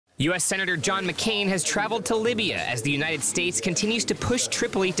U.S. Senator John McCain has traveled to Libya as the United States continues to push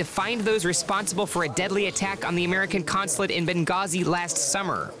Tripoli to find those responsible for a deadly attack on the American consulate in Benghazi last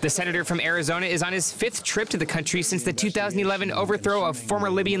summer. The senator from Arizona is on his 5th trip to the country since the 2011 overthrow of former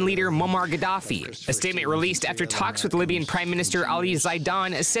Libyan leader Muammar Gaddafi. A statement released after talks with Libyan Prime Minister Ali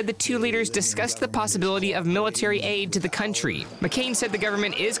Zaidan said the two leaders discussed the possibility of military aid to the country. McCain said the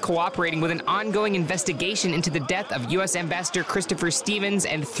government is cooperating with an ongoing investigation into the death of U.S. Ambassador Christopher Stevens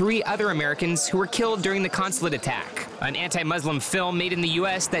and 3 other Americans who were killed during the consulate attack. An anti-Muslim film made in the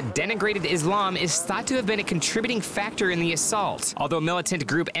U.S. that denigrated Islam is thought to have been a contributing factor in the assault, although militant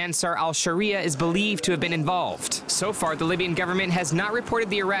group Ansar al-Sharia is believed to have been involved. So far, the Libyan government has not reported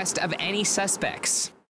the arrest of any suspects.